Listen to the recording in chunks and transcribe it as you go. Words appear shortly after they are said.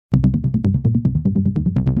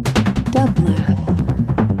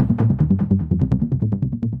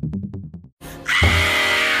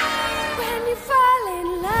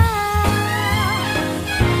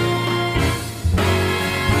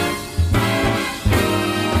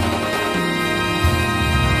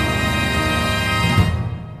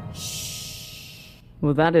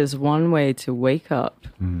Well, that is one way to wake up.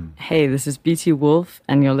 Hey, this is BT Wolf,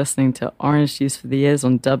 and you're listening to Orange Juice for the Ears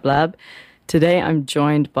on Dublab. Today, I'm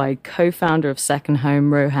joined by co-founder of Second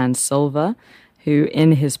Home, Rohan Silva, who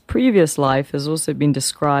in his previous life has also been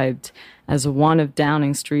described as one of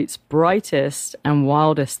Downing Street's brightest and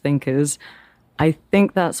wildest thinkers. I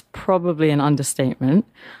think that's probably an understatement.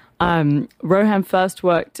 Rohan first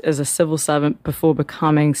worked as a civil servant before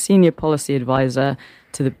becoming senior policy advisor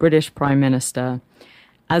to the British Prime Minister.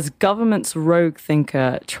 As government's rogue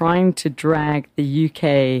thinker trying to drag the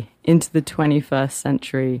UK into the 21st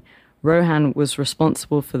century, Rohan was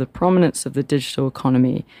responsible for the prominence of the digital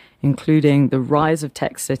economy, including the rise of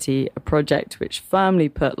Tech City, a project which firmly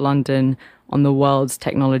put London on the world's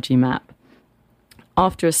technology map.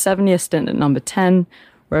 After a 7-year stint at Number 10,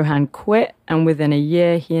 Rohan quit, and within a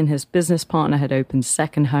year, he and his business partner had opened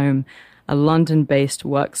Second Home, a London-based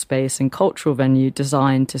workspace and cultural venue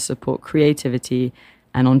designed to support creativity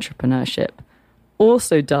and entrepreneurship.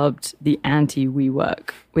 Also dubbed the anti-WeWork,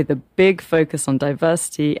 with a big focus on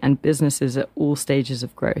diversity and businesses at all stages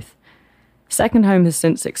of growth. Second Home has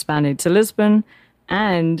since expanded to Lisbon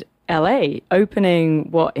and LA,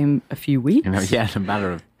 opening, in a few weeks? Yeah, in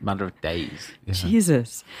a matter of days. Yeah.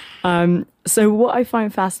 Jesus. So what I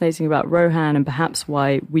find fascinating about Rohan, and perhaps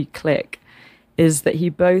why we click, is that he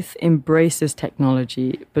both embraces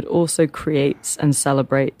technology, but also creates and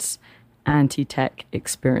celebrates anti-tech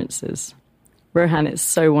experiences. Rohan, it's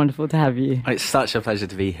so wonderful to have you. It's such a pleasure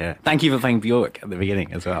to be here. Thank you for playing Bjork at the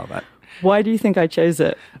beginning as well. Why do you think I chose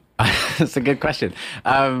it? That's a good question.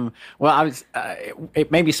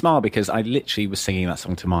 It made me smile because I literally was singing that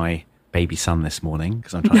song to my baby son this morning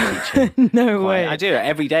because I'm trying to teach him. No way. I do it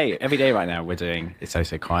every day. Every day right now we're doing It's So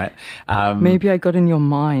Quiet. Maybe I got in your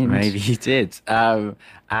mind. Maybe you did.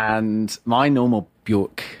 And my normal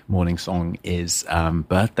Bjork morning song is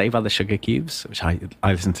Birthday by the Sugar Cubes, which I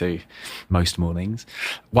listen to most mornings.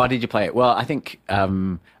 Why did you play it? Well, I think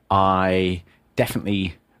I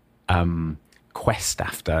definitely quest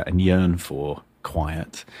after and yearn for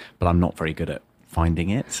quiet, but I'm not very good at finding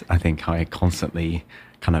it. I think I constantly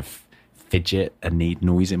kind of fidget and need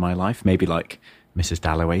noise in my life, maybe like Mrs.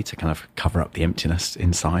 Dalloway to kind of cover up the emptiness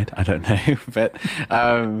inside. I don't know. But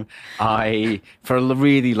for a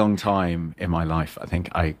really long time in my life, I think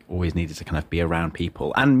I always needed to kind of be around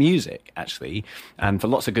people and music, actually, and for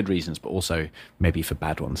lots of good reasons, but also maybe for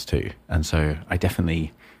bad ones too. And so I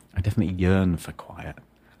definitely yearn for quiet.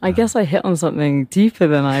 I guess I hit on something deeper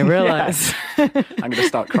than I realized. I'm going to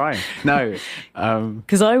start crying. No.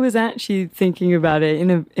 Because I was actually thinking about it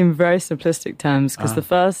in very simplistic terms, because the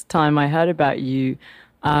first time I heard about you,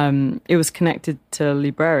 it was connected to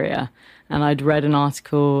Libreria. And I'd read an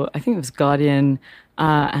article, I think it was Guardian,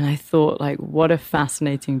 and I thought, what a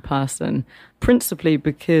fascinating person, principally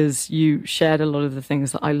because you shared a lot of the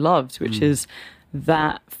things that I loved, which is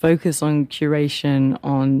that focus on curation,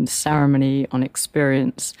 on ceremony, on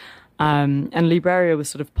experience. And Libreria was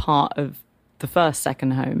sort of part of the first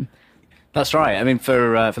Second Home. That's right. I mean,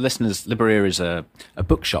 for listeners, Libreria is a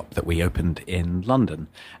bookshop that we opened in London.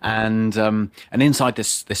 And inside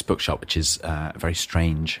this bookshop, which is a very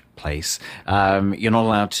strange place, you're not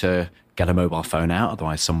allowed to get a mobile phone out,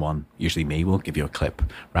 otherwise someone, usually me, will give you a clip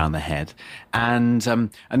round the head. And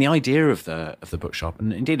the idea of the bookshop,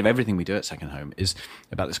 and indeed of everything we do at Second Home, is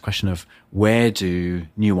about this question of where do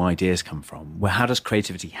new ideas come from? How does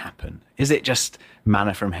creativity happen? Is it just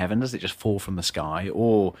manna from heaven? Does it just fall from the sky?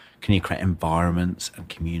 Or can you create environments and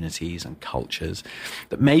communities and cultures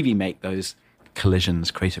that maybe make those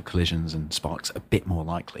creative collisions and sparks a bit more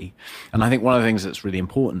likely? And I think one of the things that's really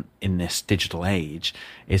important in this digital age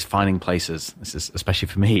is finding places, this is especially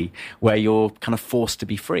for me, where you're kind of forced to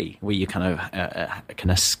be free, where you kind of can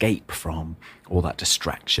escape from all that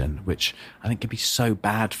distraction, which I think can be so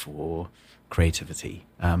bad for creativity.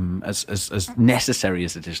 As necessary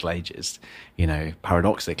as the digital age is,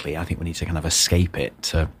 paradoxically, I think we need to kind of escape it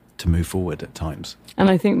to move forward at times. And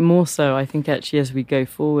I think more so, actually as we go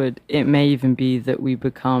forward, it may even be that we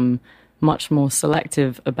become much more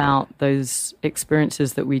selective about those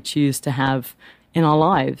experiences that we choose to have in our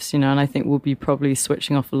lives, and I think we'll be probably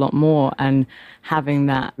switching off a lot more and having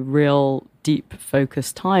that real deep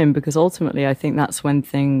focused time, because ultimately I think that's when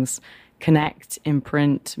things connect,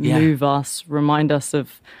 imprint, move us, remind us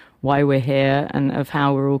of why we're here and of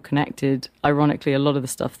how we're all connected. Ironically, a lot of the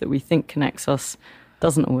stuff that we think connects us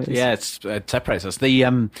doesn't always. Yeah, it separates us. There's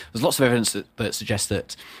lots of evidence that suggests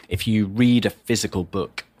that if you read a physical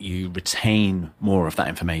book, you retain more of that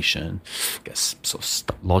information, gets sort of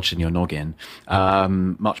lodged in your noggin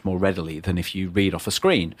much more readily than if you read off a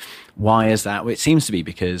screen. Why is that? Well, it seems to be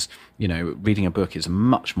because, reading a book is a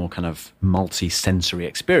much more kind of multi-sensory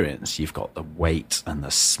experience. You've got the weight and the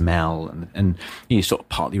smell, and you sort of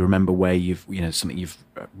partly remember where something you've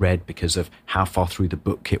read because of how far through the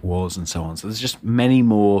book it was and so on. So there's just many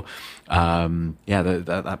more,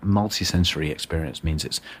 that multi-sensory experience means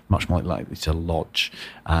it's much more likely to lodge.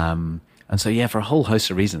 And so, for a whole host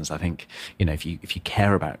of reasons, I think, if you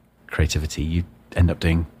care about creativity, you end up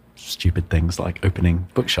doing stupid things like opening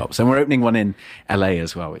bookshops, and we're opening one in LA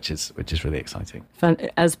as well, which is really exciting.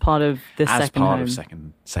 As part of this second home. As part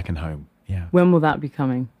of second home, yeah. When will that be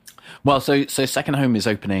coming? Well, so Second Home is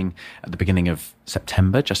opening at the beginning of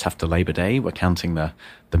September, just after Labor Day. We're counting the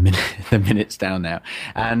minutes down now,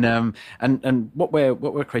 and what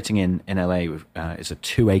we're creating in LA is a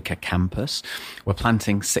 2-acre campus. We're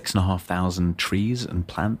planting 6,500 trees and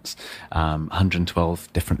plants,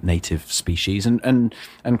 112 different native species, and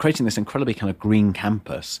creating this incredibly kind of green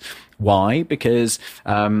campus. Why? Because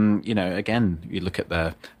again, you look at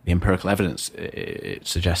the empirical evidence. It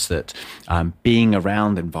suggests that being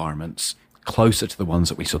around environments closer to the ones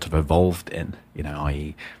that we sort of evolved in,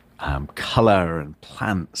 i.e., color and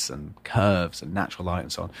plants and curves and natural light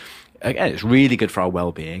and so on. Again, it's really good for our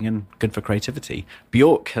well-being and good for creativity.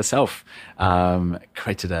 Björk herself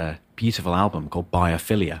created a beautiful album called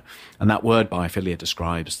Biophilia, and that word biophilia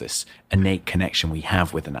describes this innate connection we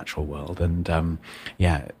have with the natural world. And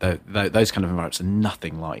those kind of environments are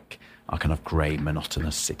nothing like our kind of grey,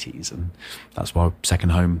 monotonous cities, and that's why Second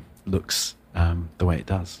Home looks the way it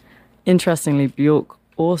does. Interestingly, Björk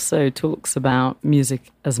also talks about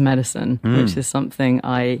music as medicine, which is something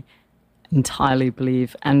I entirely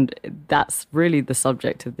believe, and that's really the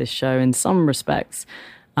subject of this show in some respects.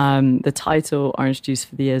 The title, Orange Juice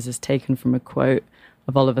for the Ears, is taken from a quote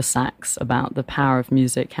of Oliver Sacks about the power of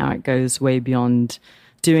music, how it goes way beyond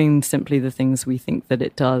doing simply the things we think that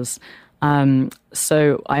it does.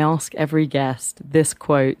 So I ask every guest this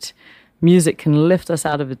quote: music can lift us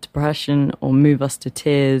out of a depression or move us to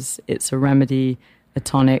tears. It's a remedy, a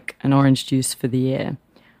tonic, an orange juice for the ear.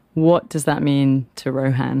 What does that mean to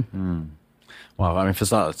Rohan? Well, I mean, for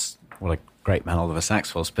starters, what a great man Oliver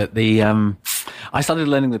Sacks was. But I started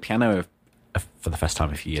learning the piano for the first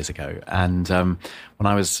time a few years ago, and when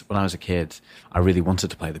I was a kid, I really wanted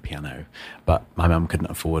to play the piano, but my mum couldn't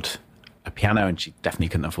afford a piano, and she definitely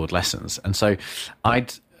couldn't afford lessons. And so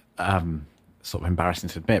I'd sort of embarrassing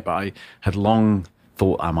to admit, but I had long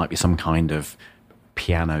thought I might be some kind of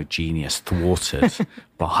piano genius thwarted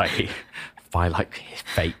by like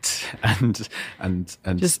fate and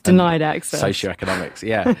just denied access, socioeconomics,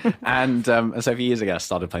 yeah. And so a few years ago I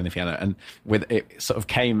started playing the piano, and with it sort of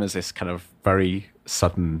came as this kind of very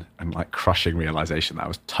sudden and like crushing realization that I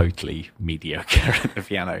was totally mediocre at the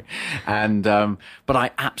piano, and but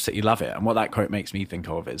I absolutely love it. And what that quote makes me think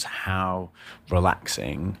of is how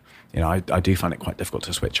relaxing. I do find it quite difficult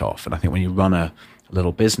to switch off, and I think when you run a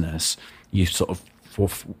little business, you sort of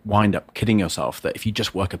wind up kidding yourself that if you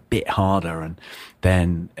just work a bit harder, and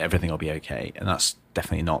then everything will be okay. And that's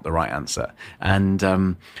definitely not the right answer. And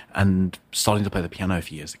starting to play the piano a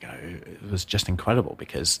few years ago, it was just incredible,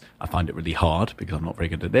 because I find it really hard because I'm not very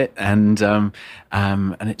good at it, and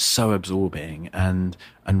it's so absorbing, and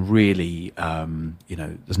really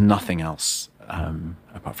there's nothing else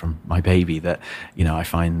apart from my baby that I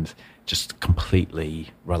find just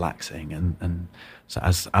completely relaxing, and so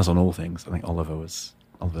as on all things, I think Oliver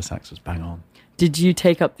Sacks was bang on. Did you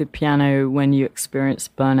take up the piano when you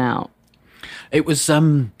experienced burnout? It was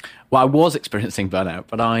I was experiencing burnout,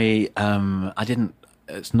 but I didn't.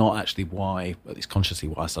 It's not actually why, at least consciously,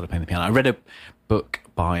 why I started playing the piano. I read a book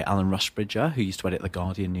by Alan Rusbridger, who used to edit the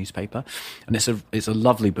Guardian newspaper, and it's a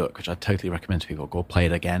lovely book which I totally recommend to people, called Play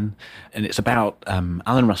It Again. And it's about Alan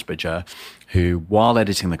Rusbridger, who, while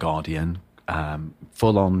editing the Guardian,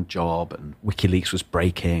 full-on job, and WikiLeaks was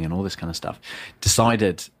breaking and all this kind of stuff,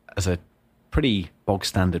 decided as a pretty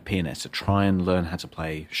bog-standard pianist to try and learn how to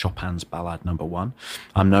play Chopin's Ballade No. 1.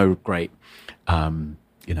 I'm no great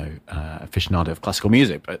aficionado of classical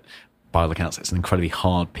music, but by all accounts, it's an incredibly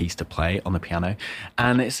hard piece to play on the piano.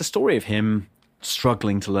 And it's a story of him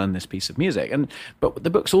struggling to learn this piece of music. But the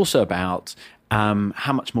book's also about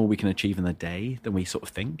how much more we can achieve in a day than we sort of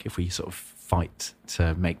think if we sort of fight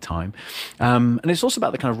to make time. And it's also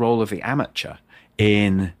about the kind of role of the amateur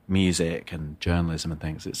in music and journalism and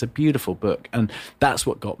things. It's a beautiful book, and that's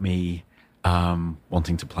what got me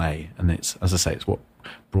wanting to play. And it's, as I say, it's what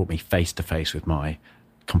brought me face to face with my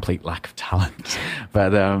complete lack of talent.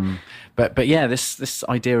 But yeah, this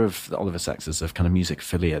idea of Oliver Sacks's of kind of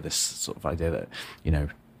musicophilia, this sort of idea that, you know,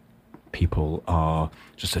 people are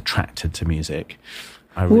just attracted to music.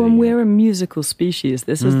 Well, and we're a musical species.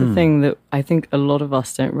 This is the thing that I think a lot of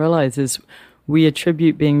us don't realize is we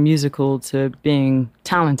attribute being musical to being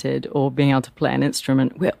talented or being able to play an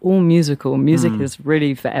instrument. We're all musical. Music is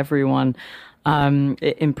really for everyone.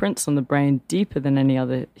 It imprints on the brain deeper than any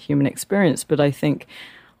other human experience. But I think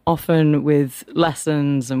often with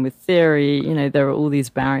lessons and with theory, you know, there are all these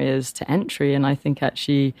barriers to entry. And I think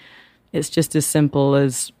actually it's just as simple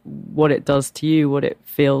as what it does to you, what it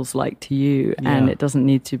feels like to you. Yeah. And it doesn't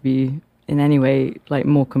need to be in any way like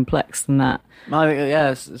more complex than that.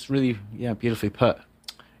 It's really beautifully put.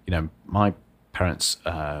 You know, my parents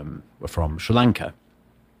were from Sri Lanka,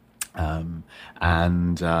 and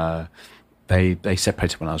they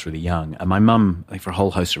separated when I was really young. And my mum, I think for a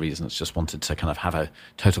whole host of reasons, just wanted to kind of have a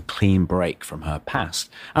total clean break from her past.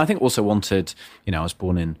 And I think also wanted, you know, I was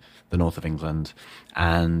born in the north of England,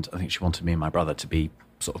 and I think she wanted me and my brother to be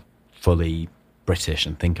sort of fully British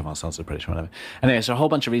and think of ourselves as British or whatever. Anyway, so a whole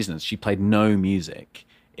bunch of reasons. She played no music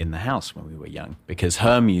in the house when we were young because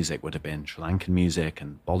her music would have been Sri Lankan music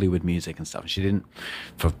and Bollywood music and stuff. And she didn't,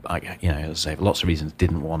 for, you know, as I say, for lots of reasons,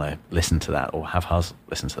 didn't want to listen to that or have us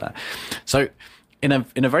listen to that. So in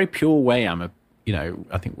a very pure way, I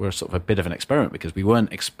think we're sort of a bit of an experiment because we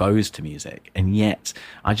weren't exposed to music. And yet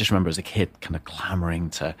I just remember as a kid kind of clamoring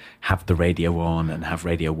to have the radio on and have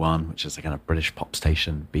Radio 1, which is a kind of British pop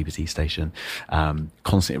station, BBC station,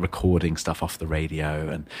 constantly recording stuff off the radio.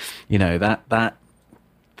 And, you know, that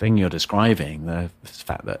thing you're describing, the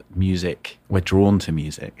fact that music, we're drawn to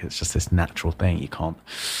music, it's just this natural thing. You can't,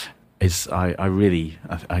 I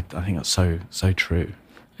think that's so true.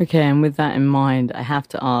 Okay, and with that in mind, I have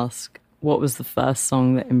to ask, what was the first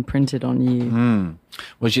song that imprinted on you?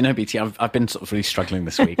 Well, as you know, BT, I've been sort of really struggling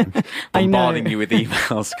this week and bombarding you with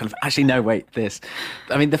emails. Kind of, actually, no, wait, this.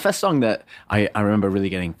 I mean, the first song that I remember really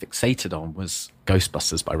getting fixated on was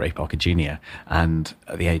Ghostbusters by Ray Parker Jr. And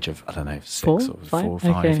at the age of, I don't know, 6 or 4 or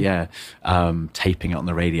 5, okay. Taping it on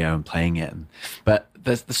the radio and playing it. But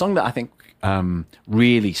the song that I think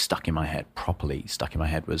really properly stuck in my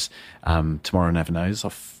head was Tomorrow Never Knows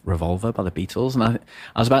off Revolver by the Beatles. And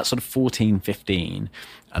I was about sort of 14, 15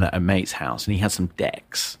 and at a mate's house, and he had some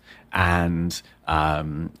decks, and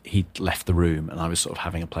he'd left the room, and I was sort of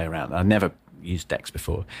having a play around. I'd never used decks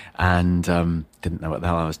before and didn't know what the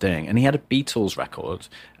hell I was doing. And he had a Beatles record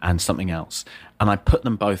and something else. And I put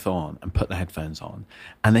them both on and put the headphones on,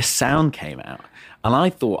 and this sound came out. And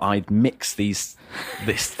I thought I'd mix this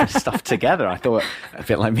stuff together. I thought, a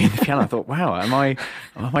bit like me and the piano, I thought, wow, am I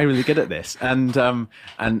really good at this? And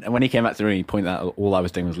when he came back to the room, he pointed out all I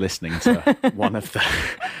was doing was listening to one of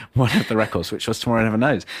the records, which was Tomorrow Never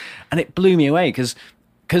Knows. And it blew me away because,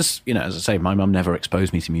 you know, as I say, my mum never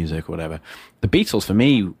exposed me to music or whatever. The Beatles, for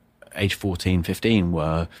me, age 14, 15,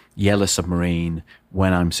 were Yellow Submarine,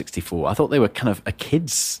 When I'm 64. I thought they were kind of a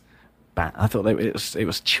kid's band. I thought it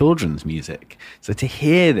was children's music. So to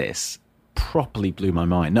hear this properly blew my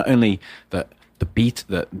mind. Not only that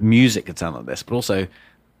the music could sound like this, but also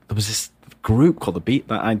there was this group called The Beat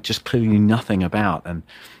that I just clearly knew nothing about. And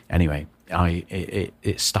anyway,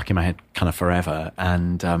 it stuck in my head kind of forever,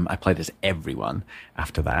 and I played as everyone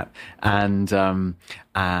after that, and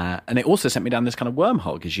it also sent me down this kind of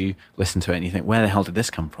wormhole because you listen to it and you think, where the hell did this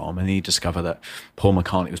come from? And then you discover that Paul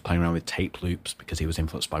McCartney was playing around with tape loops because he was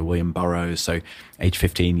influenced by William Burroughs. So age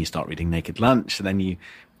 15, you start reading Naked Lunch, and then you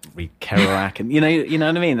read Kerouac, and you know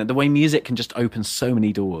what I mean. The way music can just open so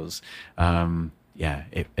many doors.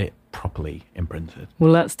 It properly imprinted.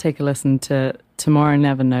 Well, let's take a listen to Tomorrow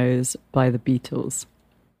Never Knows by the Beatles.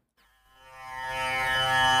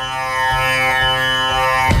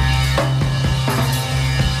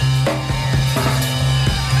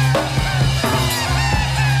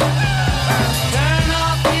 Turn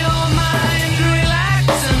off your mind, relax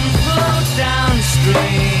and float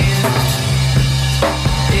downstream.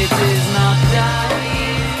 It is not dying.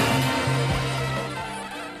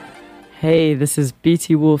 Hey, this is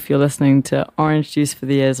BT Wolf. You're listening to Orange Juice for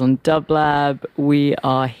the Ears on Dublab. We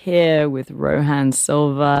are here with Rohan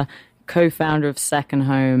Silva, co-founder of Second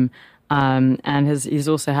Home, and he's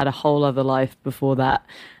also had a whole other life before that.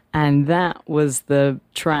 And that was the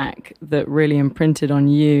track that really imprinted on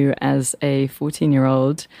you as a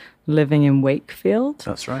 14-year-old living in Wakefield.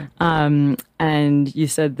 That's right. And you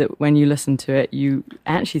said that when you listened to it, you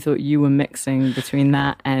actually thought you were mixing between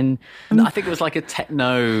that and... I think it was like a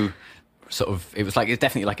techno... it's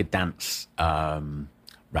definitely like a dance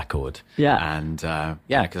record. Yeah. And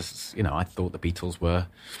because, you know, I thought the Beatles were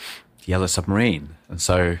Yellow Submarine. And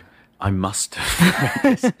so I must have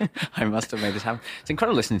made this, happen. It's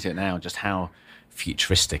incredible listening to it now, just how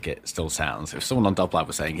futuristic it still sounds. If someone on Dublab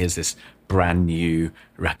was saying, here's this brand new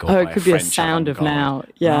record by it could a be a French sound of avant-garde.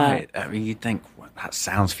 now. Yeah. Right. I mean, you'd think, well, that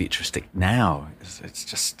sounds futuristic now. It's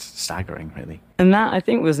just staggering, really. And that, I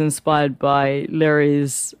think, was inspired by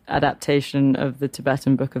Leary's adaptation of the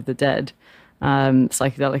Tibetan Book of the Dead,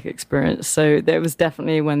 psychedelic experience. So there was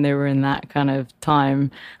definitely when they were in that kind of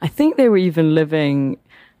time. I think they were even living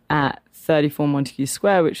at 34 Montague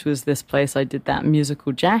Square, which was this place I did that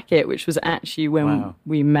musical jacket, which was actually when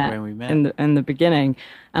we met in the beginning.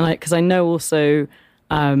 And because I know also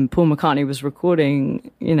Paul McCartney was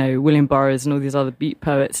recording, William Burroughs and all these other beat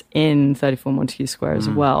poets in 34 Montague Square as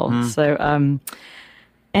well. So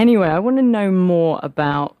anyway, I want to know more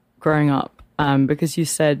about growing up, because you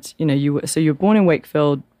said, you were born in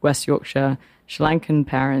Wakefield, West Yorkshire, Sri Lankan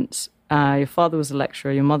parents. Your father was a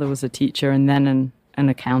lecturer, your mother was a teacher, and then an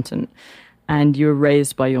accountant. And you were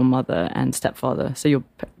raised by your mother and stepfather. So your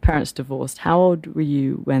parents divorced. How old were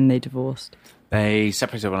you when they divorced? They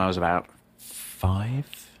separated when I was about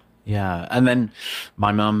 5. Yeah. And then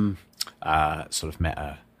my mum sort of met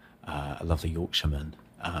a lovely Yorkshireman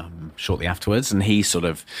shortly afterwards. And he sort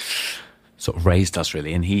of raised us,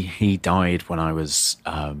 really. And he died when I was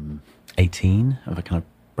 18 of a kind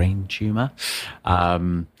of brain tumour.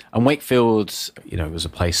 And Wakefield, was a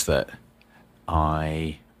place that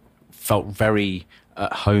I felt very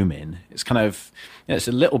at home in. It's kind of, it's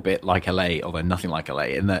a little bit like LA, although nothing like LA,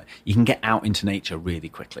 in that you can get out into nature really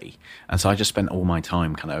quickly. And so I just spent all my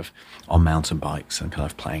time kind of on mountain bikes and kind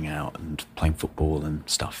of playing out and playing football and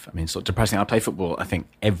stuff. I mean, it's sort of depressing. I play football, I think,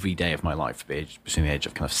 every day of my life between the age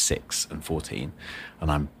of kind of 6 and 14.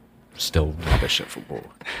 And I'm still rubbish at football,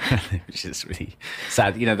 which is really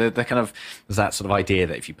sad. The kind of, there's that sort of idea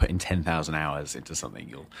that if you put in 10,000 hours into something,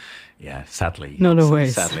 you'll, sadly not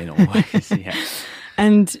always. Yeah.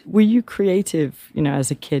 And were you creative, as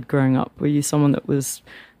a kid growing up? Were you someone that was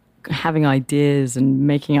having ideas and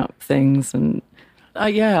making up things? And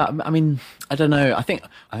yeah, I mean, I don't know. I think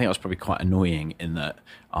I was probably quite annoying in that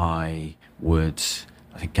I would,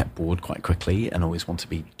 get bored quite quickly and always want to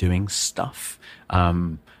be doing stuff.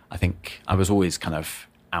 I think I was always kind of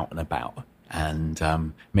out and about. And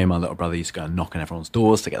me and my little brother used to go and knock on everyone's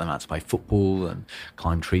doors to get them out to play football and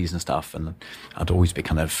climb trees and stuff. And I'd always be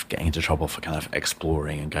kind of getting into trouble for kind of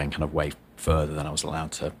exploring and going kind of way further than I was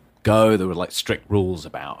allowed to go. There were like strict rules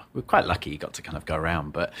about, we were quite lucky you got to kind of go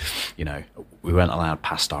around, but, we weren't allowed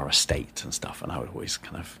past our estate and stuff. And I would always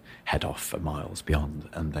kind of head off for miles beyond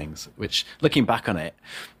and things, which looking back on it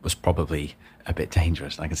was probably a bit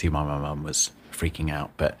dangerous. I can see why my mum was freaking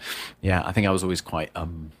out. But yeah, I think I was always quite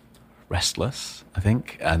restless, I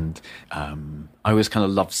think, and I always kind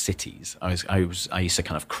of loved cities. I used to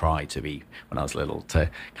kind of cry to be, when I was little, to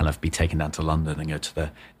kind of be taken down to London and go to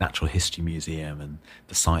the Natural History Museum and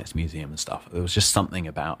the Science Museum and stuff. There was just something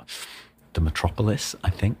about the metropolis, I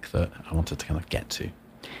think, that I wanted to kind of get to.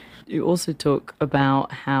 You also talk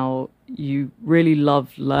about how you really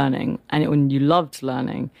loved learning, and when you loved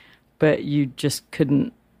learning, but you just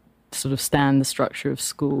couldn't sort of stand the structure of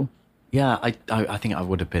school. Yeah, I think I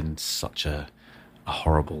would have been such a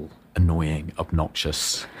horrible, annoying,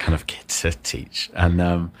 obnoxious kind of kid to teach. And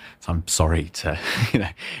so I'm sorry to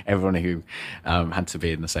everyone who had to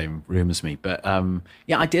be in the same room as me. But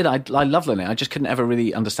yeah, I did. I love learning. I just couldn't ever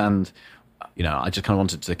really understand. I just kind of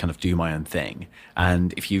wanted to kind of do my own thing.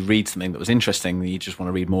 And if you read something that was interesting, then you just want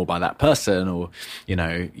to read more by that person, or,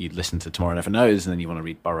 you listen to Tomorrow Never Knows and then you want to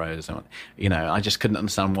read Burroughs. And, I just couldn't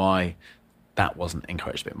understand why that wasn't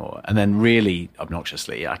encouraged a bit more. And then really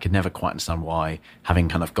obnoxiously, I could never quite understand why, having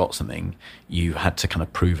kind of got something, you had to kind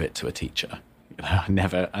of prove it to a teacher. I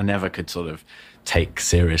never could sort of take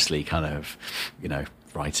seriously kind of,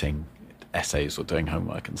 writing essays or doing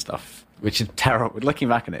homework and stuff, which is terrible. Looking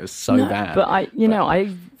back on it, it was so bad. But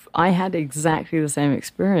I had exactly the same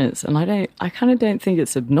experience, and I kind of don't think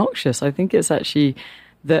it's obnoxious. I think it's actually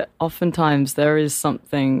that oftentimes there is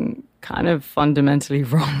something kind of fundamentally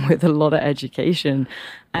wrong with a lot of education.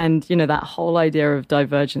 And, that whole idea of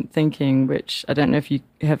divergent thinking, which I don't know if you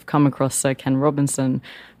have come across Sir Ken Robinson,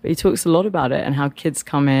 but he talks a lot about it and how kids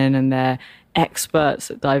come in and they're experts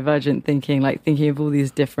at divergent thinking, like thinking of all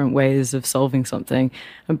these different ways of solving something.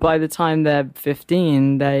 And by the time they're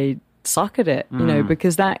 15, they suck at it,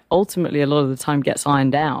 because that ultimately a lot of the time gets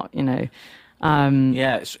ironed out,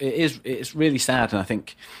 Yeah, it's really sad. And I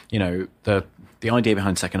think, the idea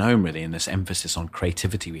behind Second Home, really, and this emphasis on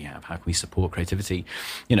creativity we have, how can we support creativity,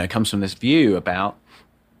 comes from this view about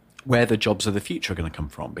where the jobs of the future are going to come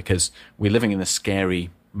from, because we're living in this scary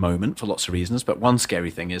moment for lots of reasons. But one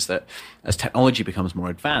scary thing is that as technology becomes more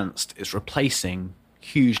advanced, it's replacing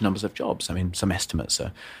huge numbers of jobs. I mean, some estimates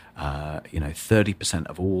are, 30%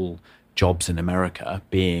 of all jobs in America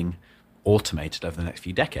being automated over the next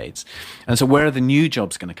few decades. And so where are the new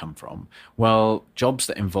jobs going to come from? Well, jobs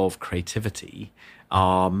that involve creativity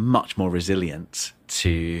are much more resilient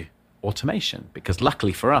to automation, because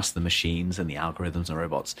luckily for us, the machines and the algorithms and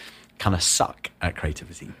robots kind of suck at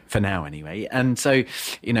creativity for now anyway. And so,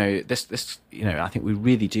 I think we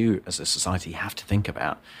really do as a society have to think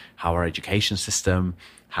about how our education system,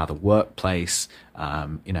 how the workplace,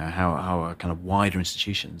 how our kind of wider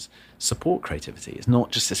institutions support creativity. It's not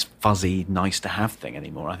just this fuzzy, nice to have thing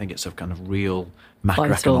anymore. I think it's of kind of real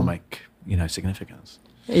macroeconomic, significance.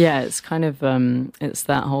 Yeah, it's kind of, it's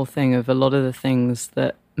that whole thing of a lot of the things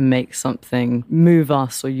that make something move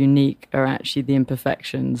us or unique are actually the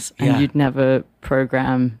imperfections, and you'd never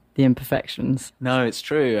program the imperfections. No, it's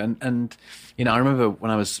true. And I remember when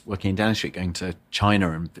I was working in Downing Street, going to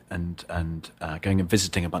China and going and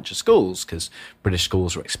visiting a bunch of schools, because British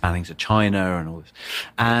schools were expanding to China and all this.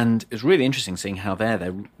 And it was really interesting seeing how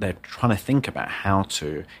they're trying to think about how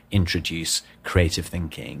to introduce creative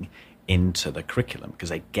thinking into the curriculum, because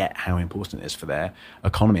they get how important it is for their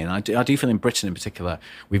economy. And I do feel in Britain in particular,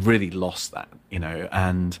 we've really lost that,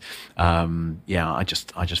 and I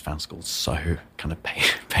just found schools so kind of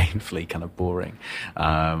painfully kind of boring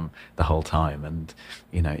the whole time. And,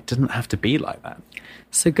 it doesn't have to be like that.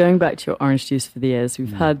 So going back to your Orange Juice for the Ears,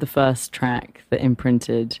 we've heard the first track that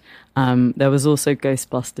imprinted. There was also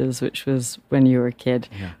Ghostbusters, which was when you were a kid.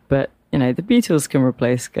 Yeah. But the Beatles can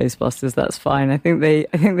replace Ghostbusters. That's fine. I think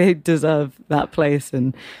they deserve that place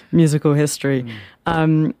in musical history.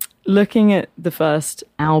 Looking at the first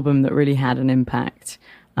album that really had an impact,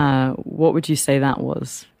 what would you say that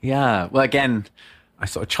was? Yeah. Well, again, I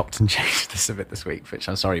sort of chopped and changed this a bit this week, which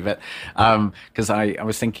I'm sorry, but because I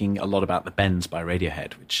was thinking a lot about The Bends by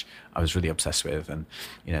Radiohead, which I was really obsessed with. And,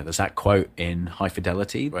 there's that quote in High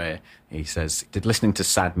Fidelity where he says, "Did listening to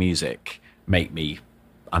sad music make me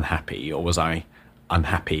unhappy, or was I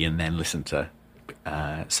unhappy and then listened to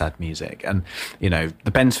sad music?" And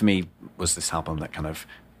The Bends for me was this album that kind of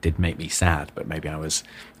did make me sad, but maybe I was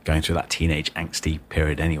going through that teenage angsty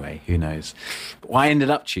period anyway, who knows. But what I ended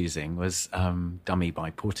up choosing was Dummy by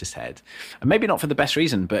Portishead, and maybe not for the best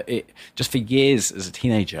reason, but it just for years as a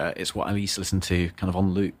teenager, it's what I used to listen to kind of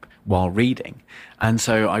on loop while reading. And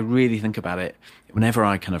so I really think about it whenever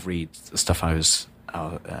I kind of read the stuff I was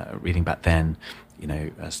reading back then,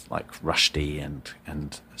 as like Rushdie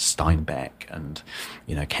and Steinbeck and,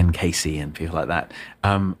 Ken Casey and people like that.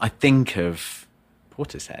 I think of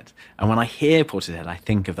Portishead. And when I hear Portishead, I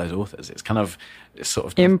think of those authors. It's sort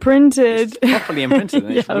of imprinted. It's properly imprinted.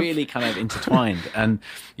 And It's really kind of intertwined. And,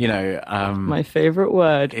 my favorite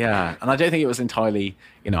word. Yeah. And I don't think it was entirely,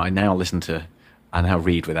 I now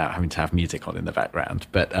read without having to have music on in the background.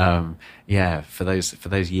 But, for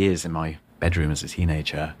those years in my bedroom as a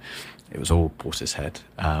teenager, it was all Portishead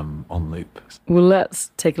on loop. Well, let's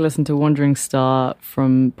take a listen to Wandering Star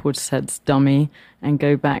from Portishead's Dummy and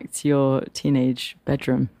go back to your teenage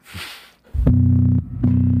bedroom.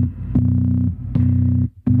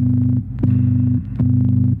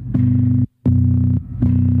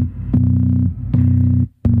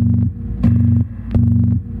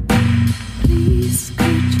 Please,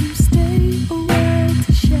 could you stay a while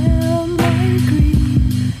to share my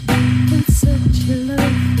grief? It's such a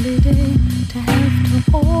lovely day to have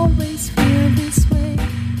to always feel this way.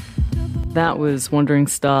 That was Wandering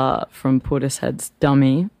Star from Portishead's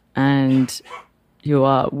Dummy, and you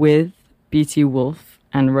are with BT Wolf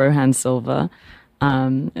and Rohan Silva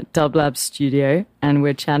at Dublab Studio, and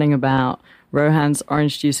we're chatting about Rohan's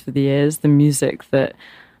Orange Juice for the Ears, the music that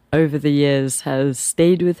over the years has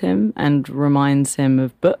stayed with him and reminds him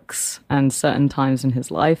of books and certain times in his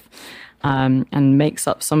life, and makes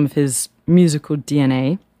up some of his musical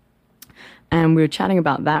DNA. And we were chatting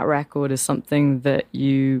about that record as something that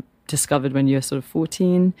you discovered when you were sort of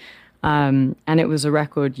 14. And it was a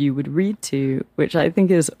record you would read to, which I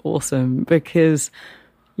think is awesome because,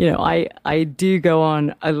 I do go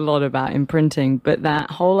on a lot about imprinting, but that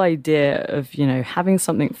whole idea of, having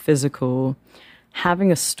something physical,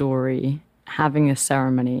 having a story, having a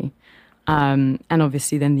ceremony, and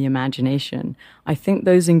obviously then the imagination. I think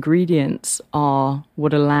those ingredients are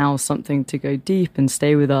what allows something to go deep and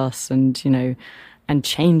stay with us and, and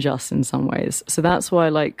change us in some ways. So that's why,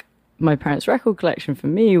 my parents' record collection for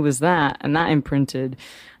me was that, and that imprinted.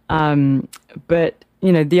 But,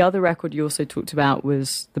 the other record you also talked about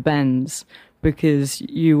was The Bends because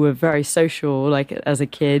you were very social, like as a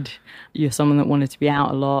kid. You're someone that wanted to be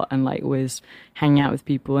out a lot and like was hanging out with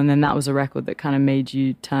people. And then that was a record that kind of made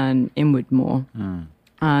you turn inward more.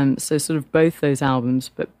 So sort of both those albums,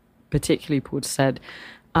 but particularly Portishead.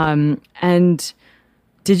 And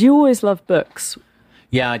did you always love books?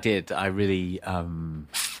 Yeah, I did. I really, I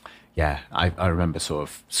remember sort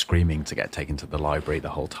of screaming to get taken to the library the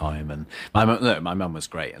whole time. And my mum was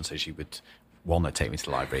great, and so she would want to take me to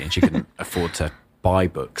the library, and she couldn't afford to buy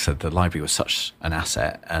books, so the library was such an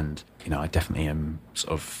asset. And I definitely am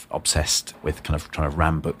sort of obsessed with kind of trying to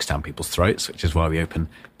ram books down people's throats, which is why we open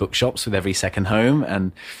bookshops with every second home.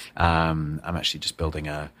 And I'm actually just building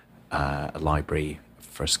a library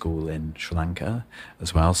for a school in Sri Lanka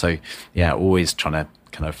as well. So yeah, always trying to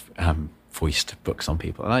kind of foist books on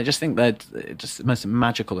people. And I just think that it's just the most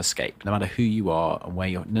magical escape, no matter who you are and where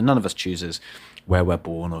you're. None of us chooses where we're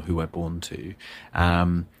born or who we're born to.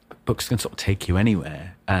 Books can sort of take you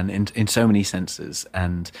anywhere, and in so many senses,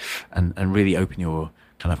 and really open your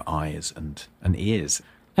kind of eyes and ears.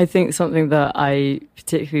 I think something that I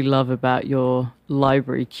particularly love about your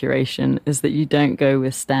library curation is that you don't go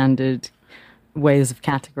with standard ways of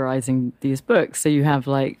categorizing these books. So you have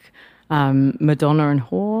like Madonna and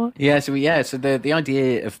Whore. So the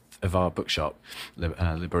idea of our bookshop,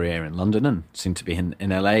 Libreria in London and soon to be in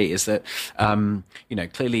LA, is that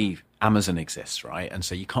clearly Amazon exists, right? And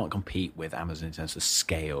so you can't compete with Amazon in terms of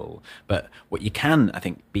scale. But what you can, I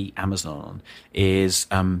think, beat Amazon on is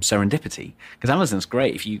serendipity. Because Amazon's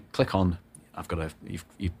great. If you click on,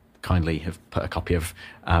 you kindly have put a copy of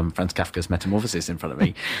Franz Kafka's Metamorphosis in front of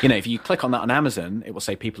me. If you click on that on Amazon, it will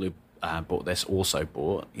say people who bought this also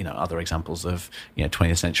bought, other examples of,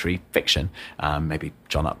 20th century fiction, maybe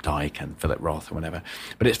John Updike and Philip Roth or whatever.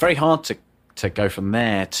 But it's very hard to go from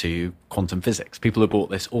there to quantum physics. People who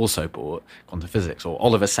bought this also bought quantum physics, or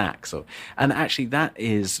Oliver Sacks. And actually that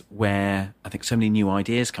is where I think so many new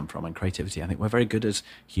ideas come from, and creativity. I think we're very good as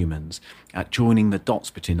humans at joining the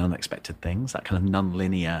dots between unexpected things, that kind of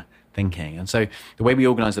non-linear thinking. And so the way we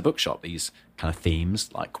organize the bookshop, these kind of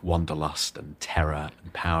themes like wanderlust and terror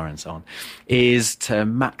and power and so on, is to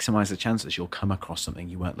maximize the chances you'll come across something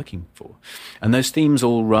you weren't looking for. And those themes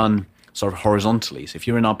all run sort of horizontally. So if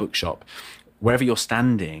you're in our bookshop, wherever you're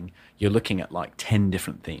standing, you're looking at like 10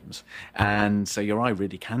 different themes. And so your eye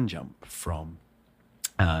really can jump from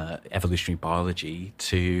evolutionary biology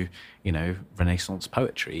to, Renaissance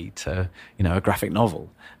poetry to, a graphic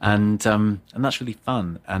novel. And that's really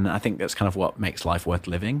fun. And I think that's kind of what makes life worth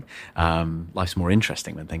living. Life's more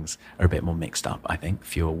interesting when things are a bit more mixed up, I think,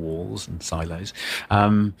 fewer walls and silos.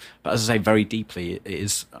 But as I say, very deeply, it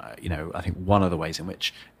is, I think one of the ways in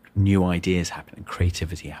which new ideas happen and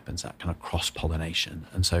creativity happens, that kind of cross-pollination.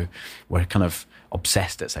 And so we're kind of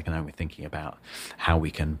obsessed at Second Home with thinking about how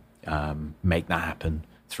we can make that happen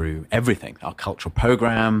through everything. Our cultural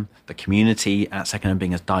program, the community at Second Home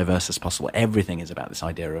being as diverse as possible. Everything is about this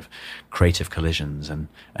idea of creative collisions and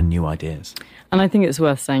new ideas. And I think it's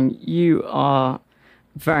worth saying you are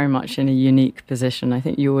very much in a unique position. I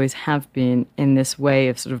think you always have been in this way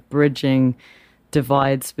of sort of bridging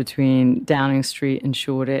divides between Downing Street and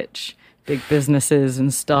Shoreditch, big businesses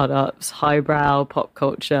and startups, highbrow, pop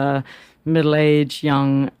culture, middle-aged,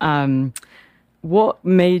 young. What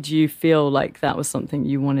made you feel like that was something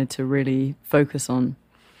you wanted to really focus on?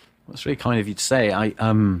 Well, it's really kind of you to say. I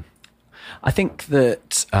think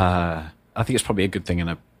that I think it's probably a good thing and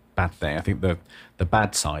a bad thing. I think the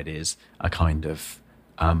bad side is a kind of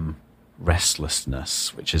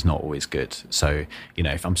restlessness, which is not always good. So,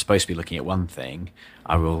 if I'm supposed to be looking at one thing,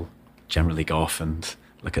 I will generally go off and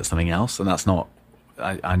look at something else. And that's not,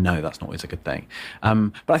 I know that's not always a good thing.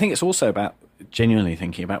 But I think it's also about genuinely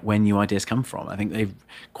thinking about where new ideas come from. I think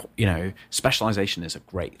specialization is a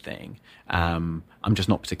great thing. I'm just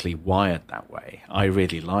not particularly wired that way. I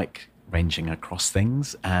really like ranging across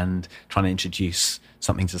things and trying to introduce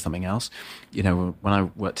something to something else. When I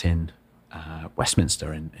worked in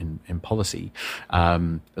Westminster in policy,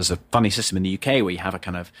 there's a funny system in the UK where you have a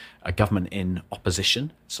kind of a government in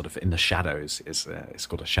opposition, sort of in the shadows. It's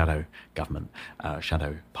called a shadow government,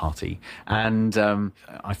 shadow party. And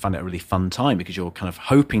I find it a really fun time because you're kind of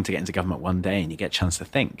hoping to get into government one day and you get a chance to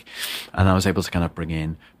think. And I was able to kind of bring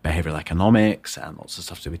in behavioral economics and lots of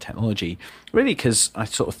stuff to do with technology, really because I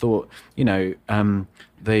sort of thought,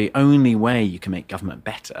 the only way you can make government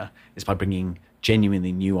better is by bringing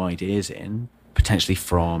genuinely new ideas in, potentially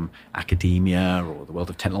from academia or the world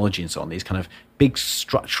of technology and so on. These kind of big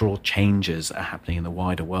structural changes that are happening in the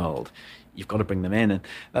wider world, you've got to bring them in. And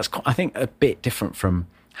that's, I think, a bit different from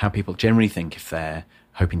how people generally think if they're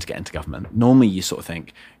hoping to get into government. Normally you sort of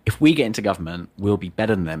think, if we get into government, we'll be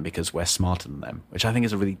better than them because we're smarter than them, which I think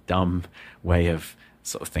is a really dumb way of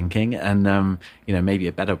sort of thinking. And, maybe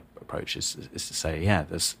a better approach is to say, yeah,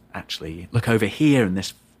 there's actually, look over here in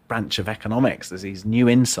this branch of economics, there's these new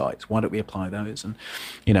insights. Why don't we apply those? And,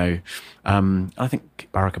 I think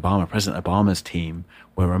President Obama's team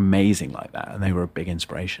were amazing like that. And they were a big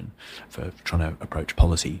inspiration for trying to approach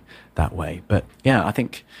policy that way. But yeah, I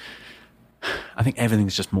think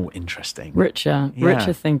everything's just more interesting. Richer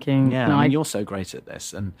thinking. Yeah, I mean, you're so great at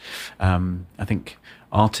this. And I think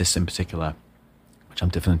artists in particular, which I'm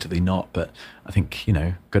definitively not, but I think,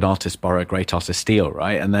 good artists borrow, great artists steal,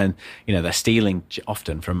 right? And then, they're stealing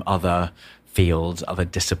often from other fields, other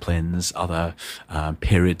disciplines, other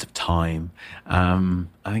periods of time. I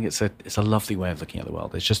think it's a lovely way of looking at the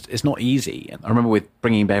world. It's not easy. And I remember with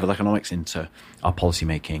bringing behavioral economics into our policy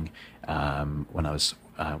making when I was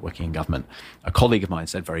working in government, a colleague of mine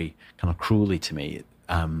said very kind of cruelly to me,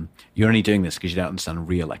 you're only doing this because you don't understand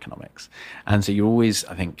real economics. And so you always,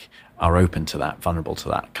 I think, are open to that, vulnerable to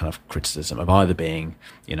that kind of criticism of either being,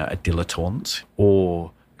 a dilettante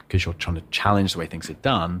or because you're trying to challenge the way things are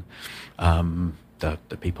done, the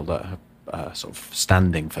people that are sort of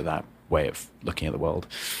standing for that way of looking at the world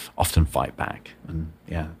often fight back. And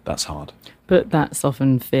yeah, that's hard. But that's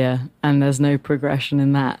often fear, and there's no progression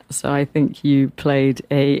in that. So I think you played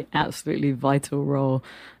a absolutely vital role.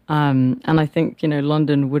 And I think,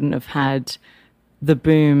 London wouldn't have had the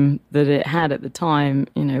boom that it had at the time,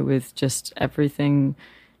 with just everything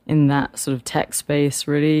in that sort of tech space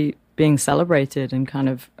really being celebrated and kind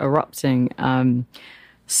of erupting.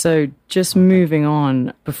 So just moving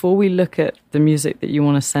on, before we look at the music that you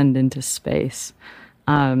want to send into space,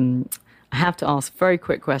 I have to ask a very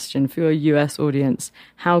quick question for your US audience.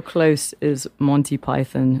 How close is Monty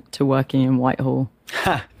Python to working in Whitehall?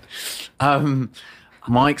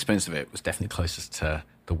 My experience of it was definitely closest to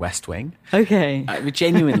the West Wing. Okay.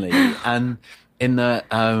 Genuinely. And in the,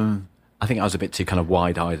 I think I was a bit too kind of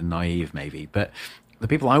wide-eyed and naive maybe, but the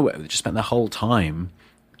people I worked with just spent their whole time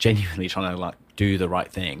genuinely trying to do the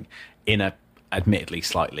right thing in a admittedly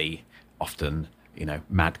slightly often,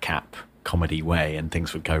 madcap comedy way, and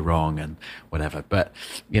things would go wrong and whatever. But,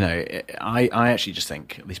 I actually just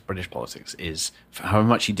think at least British politics is, for however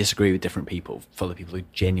much you disagree with different people, full of people who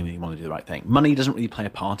genuinely want to do the right thing. Money doesn't really play a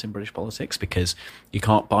part in British politics because you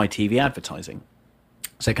can't buy TV advertising.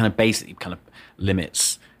 So it kind of basically kind of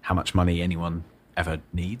limits how much money anyone ever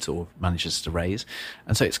needs or manages to raise.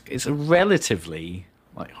 And so it's a relatively,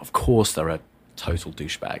 of course there are total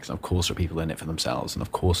douchebags, and of course there are people in it for themselves, and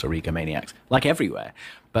of course there are egomaniacs, like everywhere.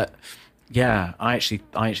 But yeah, I actually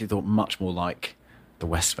thought much more like the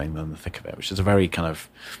West Wing than the thick of it, which is a very kind of,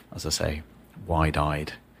 as I say,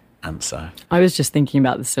 wide-eyed answer. I was just thinking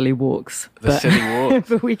about the silly walks. Silly walks.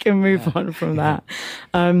 But we can move on from that.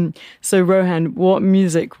 So Rohan, what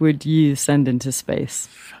music would you send into space?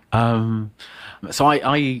 So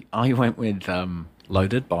I went with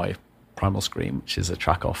Loaded by Primal Scream, which is a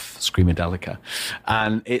track off Screamadelica.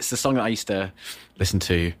 And it's the song that I used to listen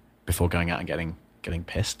to before going out and getting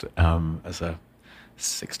pissed as a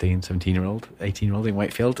 16, 17-year-old, 18-year-old in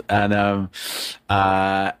Wakefield. And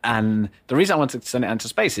the reason I wanted to send it into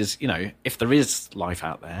space is, if there is life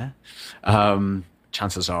out there,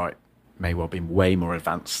 chances are it may well be way more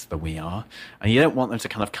advanced than we are. And you don't want them to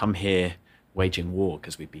kind of come here waging war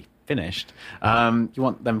because we'd be finished. You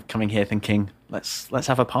want them coming here thinking, let's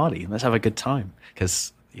have a party, let's have a good time,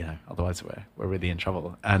 because otherwise we're really in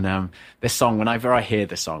trouble. And this song, whenever I hear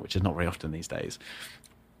this song, which is not very often these days,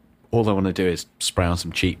 all I want to do is spray on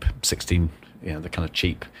some cheap 16, the kind of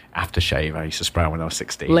cheap aftershave I used to spray on when I was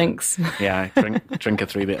 16. Lynx. Yeah, drink a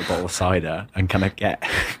 3-litre bottle of cider and kind of get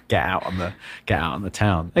out on the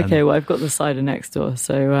town. Okay, well I've got the cider next door,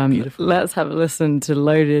 so let's have a listen to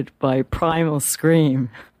Loaded by Primal Scream.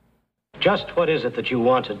 Just what is it that you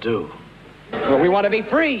want to do? Well, we want to be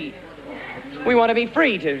free. We want to be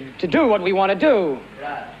free to do what we want to do.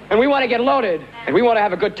 And we want to get loaded. And we want to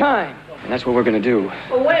have a good time. And that's what we're going to do.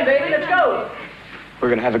 Well, wait, baby, let's go. We're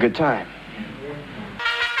going to have a good time.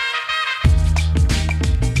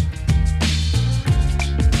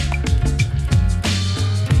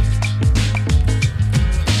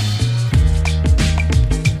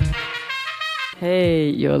 Hey,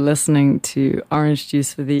 you're listening to Orange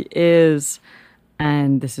Juice for the Ears,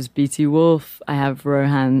 and this is BT Wolf. I have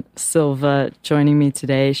Rohan Silva joining me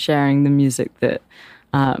today, sharing the music that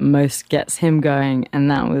most gets him going, and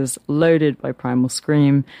that was Loaded by Primal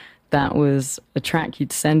Scream. That was a track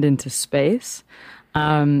you'd send into space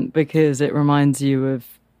because it reminds you of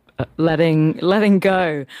letting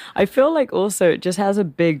go. I feel like also it just has a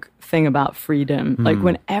big thing about freedom. Like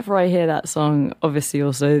whenever I hear that song, obviously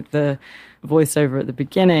also the voiceover at the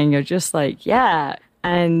beginning, you're just like, yeah.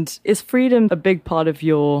 And is freedom a big part of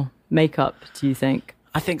your makeup, do you think?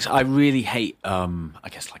 I think so. I really hate, I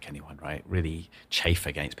guess like anyone, right? Really chafe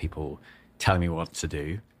against people telling me what to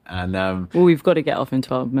do. And well, we've got to get off in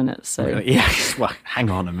 12 minutes. So yeah, well, hang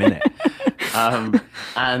on a minute. And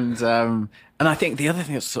I think the other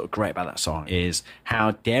thing that's sort of great about that song is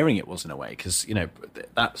how daring it was in a way, because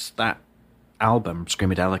that album,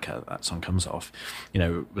 Screamadelica, that song comes off,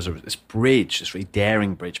 was this bridge, this really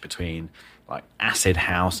daring bridge between like acid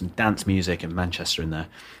house and dance music in Manchester in the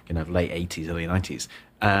late 80s, early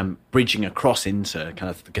 90s, bridging across into kind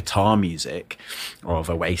of the guitar music of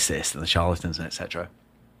Oasis and the Charlatans and etc.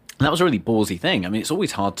 And that was a really ballsy thing. I mean, it's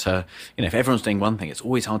always hard to, if everyone's doing one thing, it's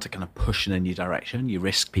always hard to kind of push in a new direction. You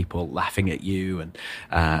risk people laughing at you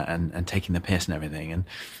and taking the piss and everything. And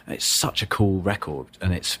it's such a cool record,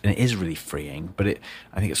 and it is really freeing. But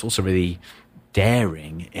I think it's also really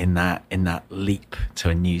daring in that leap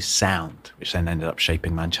to a new sound, which then ended up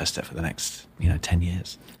shaping Manchester for the next 10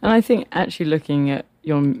 years. And I think actually looking at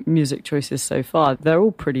your music choices so far, they're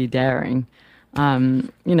all pretty daring.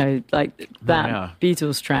 Like that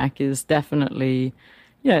Beatles track is definitely,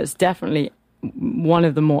 it's definitely one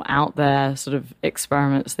of the more out there sort of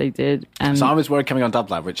experiments they did. And so I was worried coming on Dub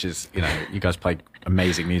Lab, which is, you guys played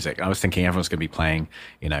amazing music. I was thinking everyone's going to be playing,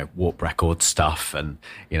 Warp Records stuff and,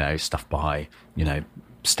 stuff by,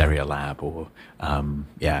 Stereolab or,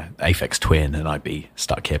 Aphex Twin, and I'd be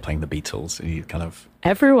stuck here playing the Beatles. And you kind of...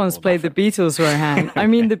 Everyone's played the Beatles, Rohan. I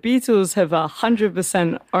mean, the Beatles have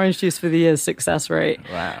 100% Orange Juice for the Year's success rate.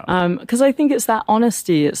 Wow. Because I think it's that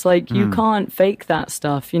honesty. It's like you can't fake that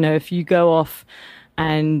stuff. If you go off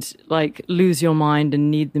and like lose your mind and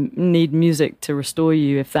need music to restore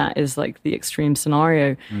you, if that is like the extreme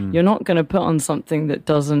scenario, you're not going to put on something that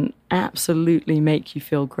doesn't absolutely make you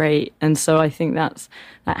feel great. And so I think that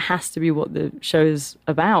has to be what the show is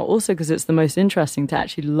about, also because it's the most interesting to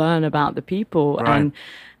actually learn about the people, right,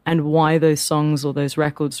 and why those songs or those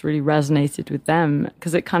records really resonated with them,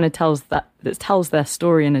 because it kind of tells their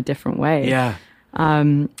story in a different way. Yeah.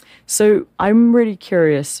 So I'm really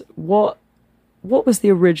curious, what was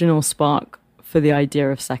the original spark for the idea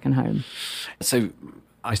of Second Home? So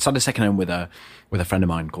I started Second Home with a friend of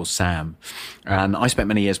mine called Sam, and I spent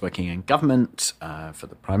many years working in government for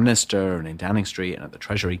the Prime Minister and in Downing Street and at the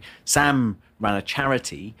Treasury. Sam ran a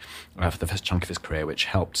charity for the first chunk of his career, which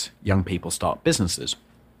helped young people start businesses.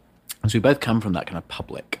 And so we both come from that kind of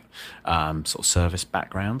public sort of service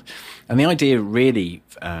background. And the idea really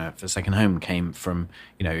for Second Home came from,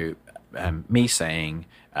 me saying,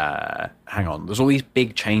 hang on, there's all these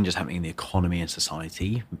big changes happening in the economy and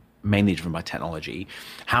society, mainly driven by technology.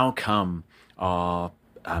 How come our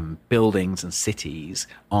buildings and cities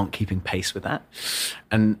aren't keeping pace with that?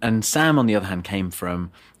 And Sam, on the other hand, came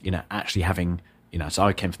from, actually having, so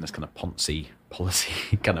I came from this kind of Ponzi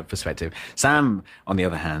policy kind of perspective. Sam, on the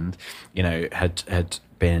other hand, had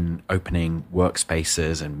been opening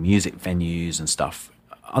workspaces and music venues and stuff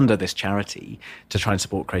under this charity to try and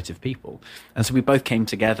support creative people. And so we both came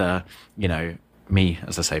together, me,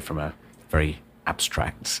 as I say, from a very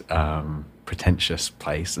abstract, pretentious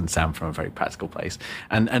place, and Sam from a very practical place,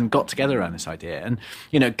 and got together around this idea.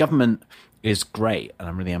 And, government is great, and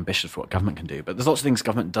I'm really ambitious for what government can do, but there's lots of things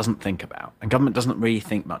government doesn't think about, and government doesn't really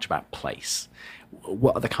think much about place.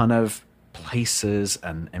 What are the kind of places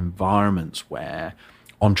and environments where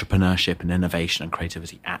entrepreneurship and innovation and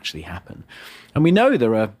creativity actually happen? And we know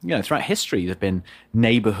there are, throughout history, there have been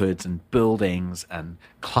neighborhoods and buildings and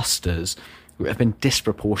clusters that have been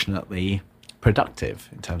disproportionately productive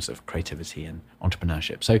in terms of creativity and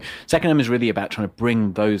entrepreneurship. So Second Home is really about trying to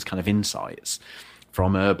bring those kind of insights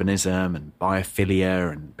from urbanism and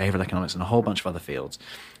biophilia and behavioral economics and a whole bunch of other fields,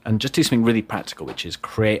 and just do something really practical, which is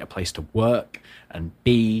create a place to work and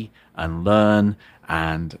be and learn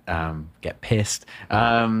and get pissed,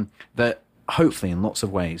 that hopefully in lots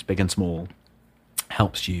of ways, big and small,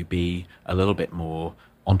 helps you be a little bit more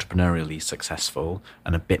entrepreneurially successful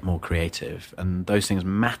and a bit more creative. And those things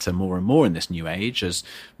matter more and more in this new age as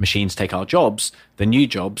machines take our jobs. The new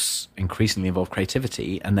jobs increasingly involve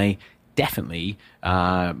creativity, and they definitely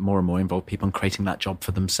more and more involve people in creating that job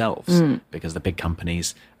for themselves, because the big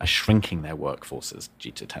companies are shrinking their workforces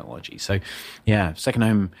due to technology. So yeah, Second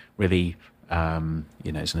Home really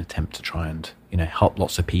is an attempt to try and help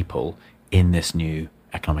lots of people in this new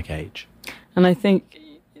economic age. And I think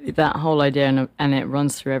that whole idea, and it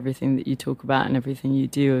runs through everything that you talk about and everything you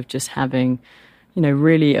do, of just having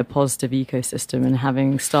really a positive ecosystem and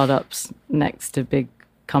having startups next to big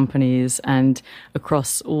companies and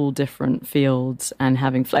across all different fields, and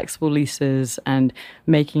having flexible leases and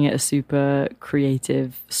making it a super creative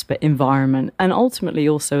environment, and ultimately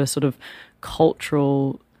also a sort of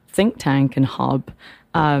cultural think tank and hub,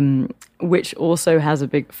 which also has a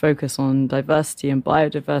big focus on diversity and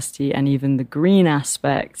biodiversity and even the green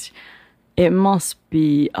aspect. It must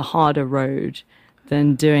be a harder road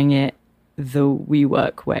than doing it the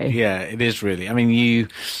WeWork way. Yeah, it is really. I mean,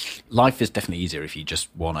 life is definitely easier if you just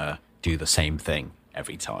want to do the same thing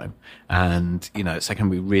every time. And, you know, second,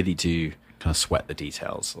 we really do kind of sweat the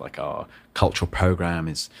details. Like our cultural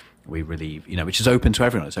program we really, you know, which is open to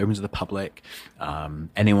everyone. It's open to the public.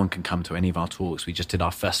 Anyone can come to any of our talks. We just did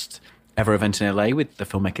our first ever event in LA with the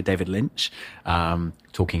filmmaker David Lynch,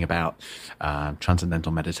 talking about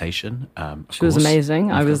transcendental meditation. Which was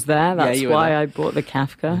amazing. I was there. That's why I bought the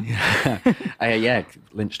Kafka. Yeah,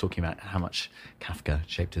 Lynch talking about how much Kafka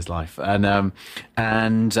shaped his life.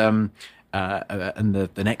 And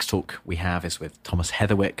the next talk we have is with Thomas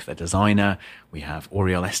Heatherwick, the designer. We have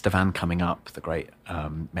Oriol Estevan coming up, the great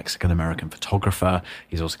Mexican-American photographer.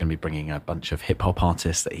 He's also going to be bringing a bunch of hip-hop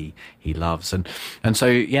artists that he loves. And so,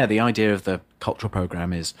 yeah, the idea of the cultural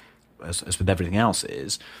program is, as with everything else,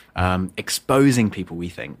 is exposing people, we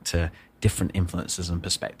think, to different influences and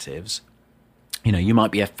perspectives. You know, you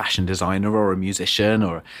might be a fashion designer or a musician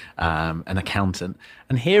or an accountant,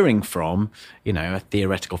 and hearing from, you know, a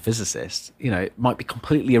theoretical physicist, you know, it might be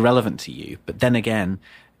completely irrelevant to you. But then again,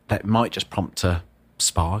 that might just prompt a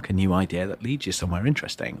spark, a new idea that leads you somewhere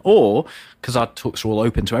interesting. Or, because our talks are all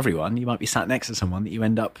open to everyone, you might be sat next to someone that you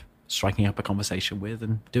end up striking up a conversation with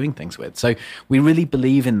and doing things with. So we really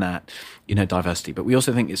believe in that, you know, diversity, but we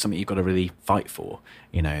also think it's something you've got to really fight for.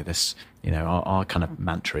 You know, this, you know, our kind of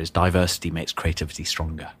mantra is diversity makes creativity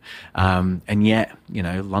stronger. And yet, you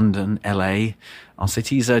know, London, LA, our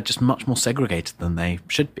cities are just much more segregated than they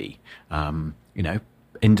should be. You know,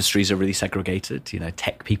 industries are really segregated. You know,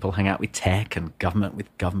 tech people hang out with tech, and government with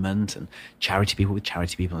government, and charity people with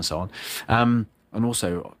charity people, and so on. And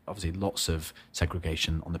also, obviously, lots of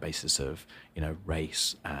segregation on the basis of, you know,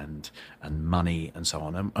 race and money and so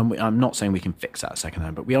on. And I'm not saying we can fix that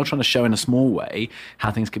secondhand, but we are trying to show in a small way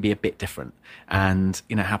how things could be a bit different, and,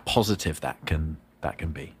 you know, how positive that can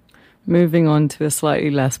be. Moving on to a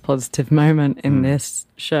slightly less positive moment in this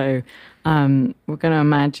show, we're going to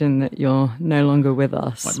imagine that you're no longer with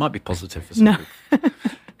us. Well, it might be positive for some people.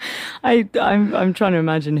 I'm trying to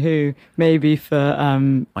imagine who. Maybe for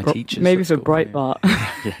my teachers. Maybe for Breitbart.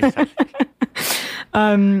 Yeah,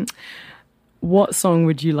 exactly. What song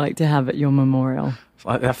would you like to have at your memorial?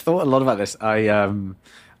 I've thought a lot about this. I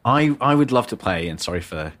would love to play, and sorry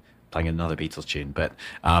for playing another Beatles tune, but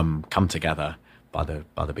 "Come Together" by the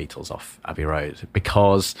Beatles off Abbey Road,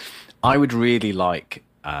 because I would really like,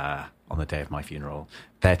 on the day of my funeral,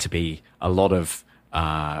 there to be a lot of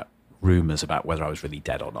rumours about whether I was really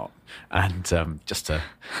dead or not, and just to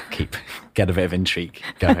get a bit of intrigue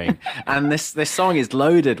going. And this song is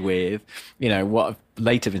loaded with, you know, what have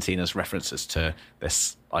later been seen as references to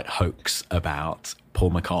this like hoax about Paul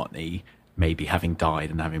McCartney maybe having died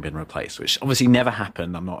and having been replaced, which obviously never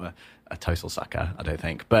happened. I'm not a total sucker, I don't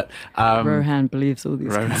think, but Rohan believes all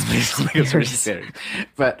these theories.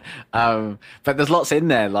 But there's lots in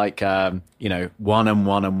there, like you know, 1 and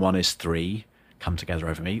 1 and 1 is 3 come together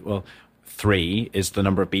over me. Well, 3 is the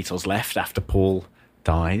number of Beatles left after Paul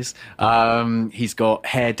dies. He's got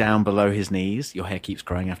hair down below his knees. Your hair keeps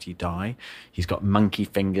growing after you die. He's got monkey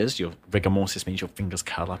fingers. Your rigor mortis means your fingers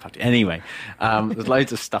curl up after. Anyway, there's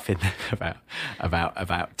loads of stuff in there about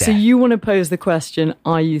death. So you want to pose the question: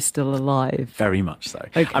 are you still alive? Very much so.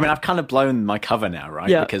 Okay. I mean, I've kind of blown my cover now, right?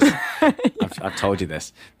 Yeah. Because I've told you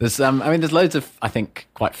this. There's there's loads of, I think,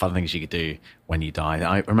 quite fun things you could do when you die.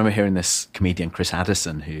 I remember hearing this comedian Chris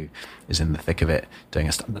Addison, who is in the thick of it, doing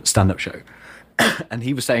a stand-up show. And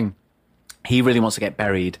he was saying he really wants to get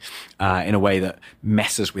buried in a way that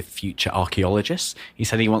messes with future archaeologists. He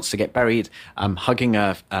said he wants to get buried hugging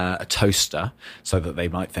a toaster, so that they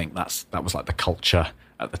might think that was like the culture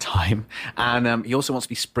at the time. And he also wants to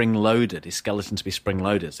be spring-loaded, his skeleton to be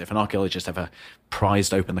spring-loaded. So if an archaeologist ever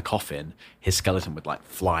prized open the coffin, his skeleton would like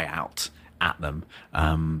fly out at them.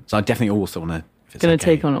 So I definitely also want to... Going to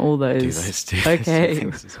take on all those.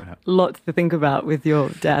 Okay. Lots to think about with your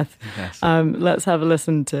death. Yes. Let's have a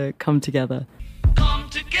listen to Come Together. Come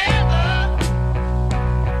together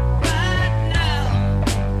right now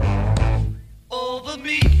over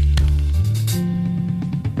me.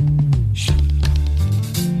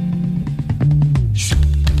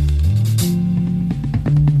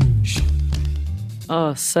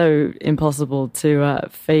 Oh, so impossible to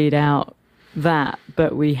fade out that,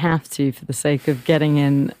 but we have to, for the sake of getting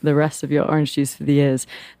in the rest of your Orange Juice for the Ears.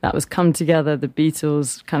 That was Come Together. The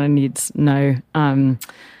Beatles kind of needs no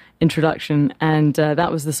introduction. And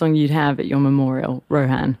that was the song you'd have at your memorial,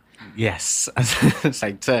 Rohan. Yes.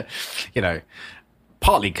 So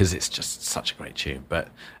partly because it's just such a great tune, but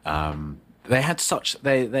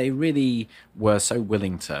they really were so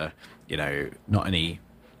willing to, not only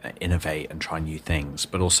innovate and try new things,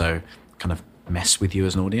 but also kind of mess with you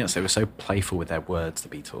as an audience. They were so playful with their words, the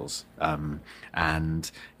Beatles.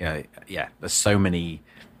 There's so many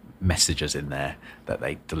messages in there that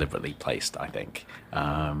they deliberately placed, I think,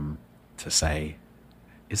 to say,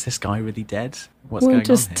 is this guy really dead? What's going on here?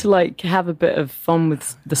 Just to have a bit of fun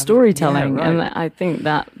with the storytelling. Yeah, right. And I think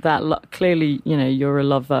that clearly, you're a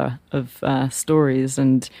lover of stories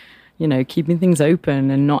and, keeping things open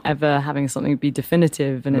and not ever having something be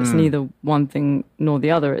definitive. And it's neither one thing nor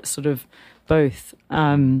the other. It's sort of both.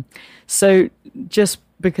 So just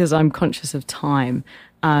because I'm conscious of time,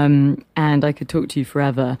 and I could talk to you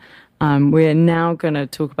forever, we're now going to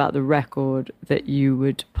talk about the record that you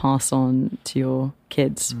would pass on to your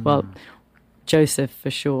kids. Well, Joseph for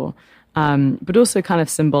sure, but also kind of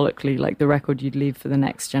symbolically, like the record you'd leave for the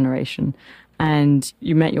next generation. And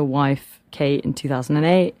you met your wife, Kate, in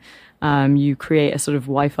 2008. You create a sort of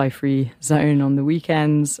Wi-Fi free zone on the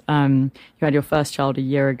weekends. You had your first child a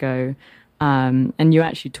year ago. And you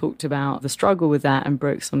actually talked about the struggle with that and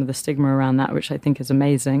broke some of the stigma around that, which I think is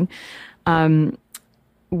amazing.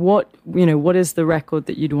 What is the record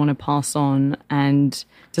that you'd want to pass on? And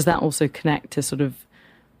does that also connect to sort of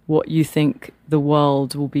what you think the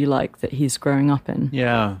world will be like that he's growing up in?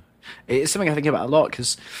 Yeah. It's something I think about a lot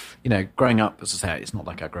because, growing up, as I say, it's not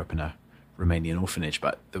like I grew up in a Romanian orphanage,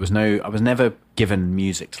 but I was never given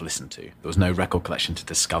music to listen to. There was no record collection to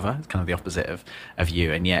discover. It's kind of the opposite of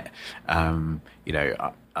you. And yet,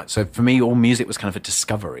 so for me, all music was kind of a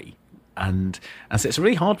discovery. And so it's a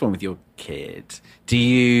really hard one with your kid. Do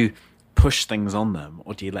you push things on them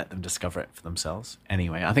or do you let them discover it for themselves?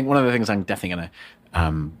 Anyway, I think one of the things I'm definitely going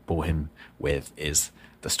to bore him with is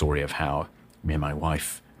the story of how me and my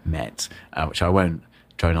wife met, which I won't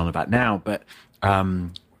drone on about now, but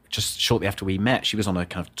just shortly after we met, she was on a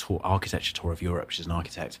kind of architecture tour of Europe. She's an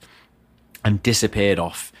architect and disappeared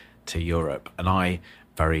off to Europe. And I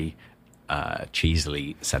very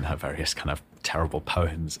cheesily sent her various kind of terrible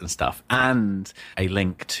poems and stuff and a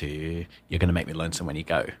link to You're Gonna Make Me Lonesome When You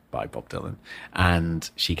Go by Bob Dylan. And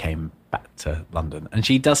she came back to London. And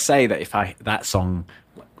she does say that that song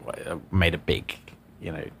made a big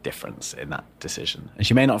difference in that decision. And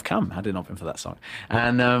she may not have come had it not been for that song.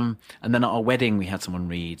 And then at our wedding, we had someone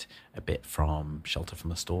read a bit from Shelter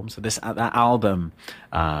from the Storm. So that album,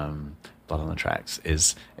 Blood on the Tracks,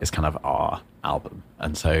 is kind of our album.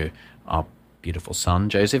 And so our beautiful son,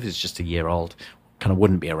 Joseph, is just a year old, kind of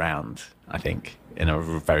wouldn't be around, I think, in a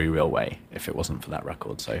very real way if it wasn't for that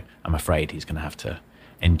record. So I'm afraid he's going to have to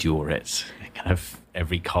endure it kind of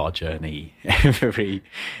every car journey, every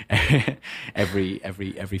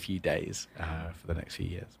few days for the next few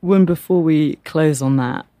years. When before we close on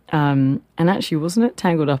that, and actually, wasn't it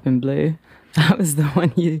Tangled Up in Blue? That was the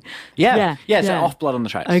one you... Yeah. So off Blood on the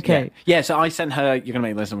Tracks. Okay. Yeah, so I sent her You're Gonna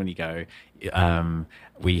Make Me Listen When You Go.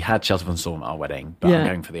 We had Shelter from the Storm at our wedding, but I'm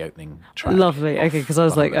going for the opening track. Lovely. Okay, because I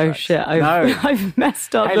was like, oh shit, I've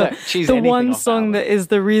messed up the one song that is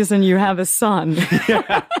the reason you have a son.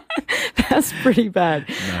 That's pretty bad.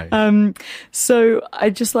 No. So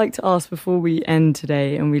I'd just like to ask, before we end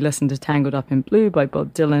today and we listen to Tangled Up in Blue by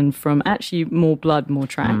Bob Dylan from actually More Blood, More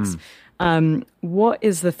Tracks, what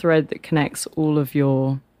is the thread that connects all of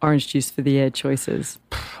your Orange Juice for the Ear choices?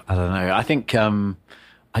 I don't know. I think...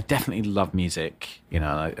 I definitely love music.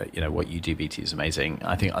 What you do, BT, is amazing.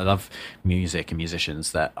 I think I love music and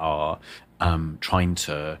musicians that are trying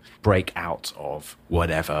to break out of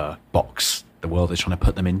whatever box the world is trying to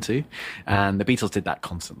put them into. And the Beatles did that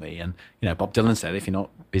constantly. And, Bob Dylan said, if you're not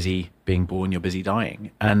busy being born, you're busy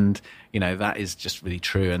dying. And, that is just really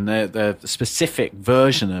true. And the specific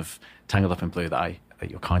version of Tangled Up in Blue that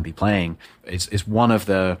you're kindly playing is one of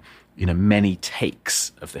the many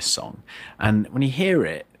takes of this song. And when you hear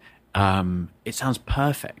it, it sounds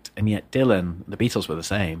perfect. And yet Dylan, the Beatles were the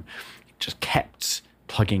same, just kept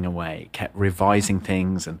plugging away, kept revising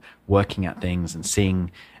things and working at things and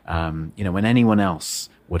seeing, when anyone else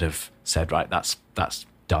would have said, right, that's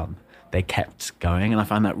done, they kept going. And I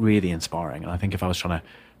find that really inspiring. And I think if I was trying to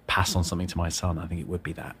pass on something to my son, I think it would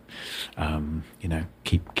be that,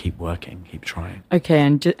 keep working, keep trying. Okay,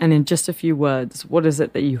 and in just a few words, what is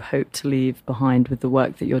it that you hope to leave behind with the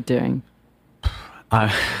work that you're doing?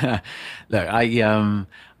 Look,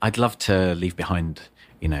 I'd love to leave behind,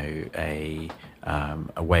 a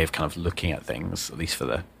way of kind of looking at things, at least for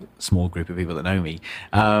the small group of people that know me,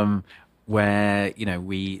 where,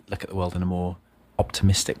 we look at the world in a more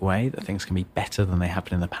optimistic way, that things can be better than they have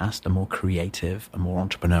been in the past, and more creative and more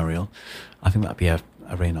entrepreneurial. I think that'd be a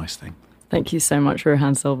really nice thing. Thank you so much,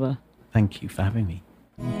 Rohan Silva. Thank you for having me.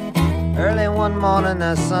 Early one morning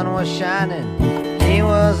the sun was shining, he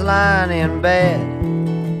was lying in bed,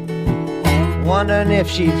 wondering if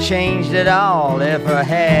she'd changed at all, if her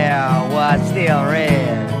hair was still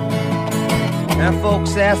red. Her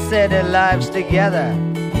folks, their city lives together,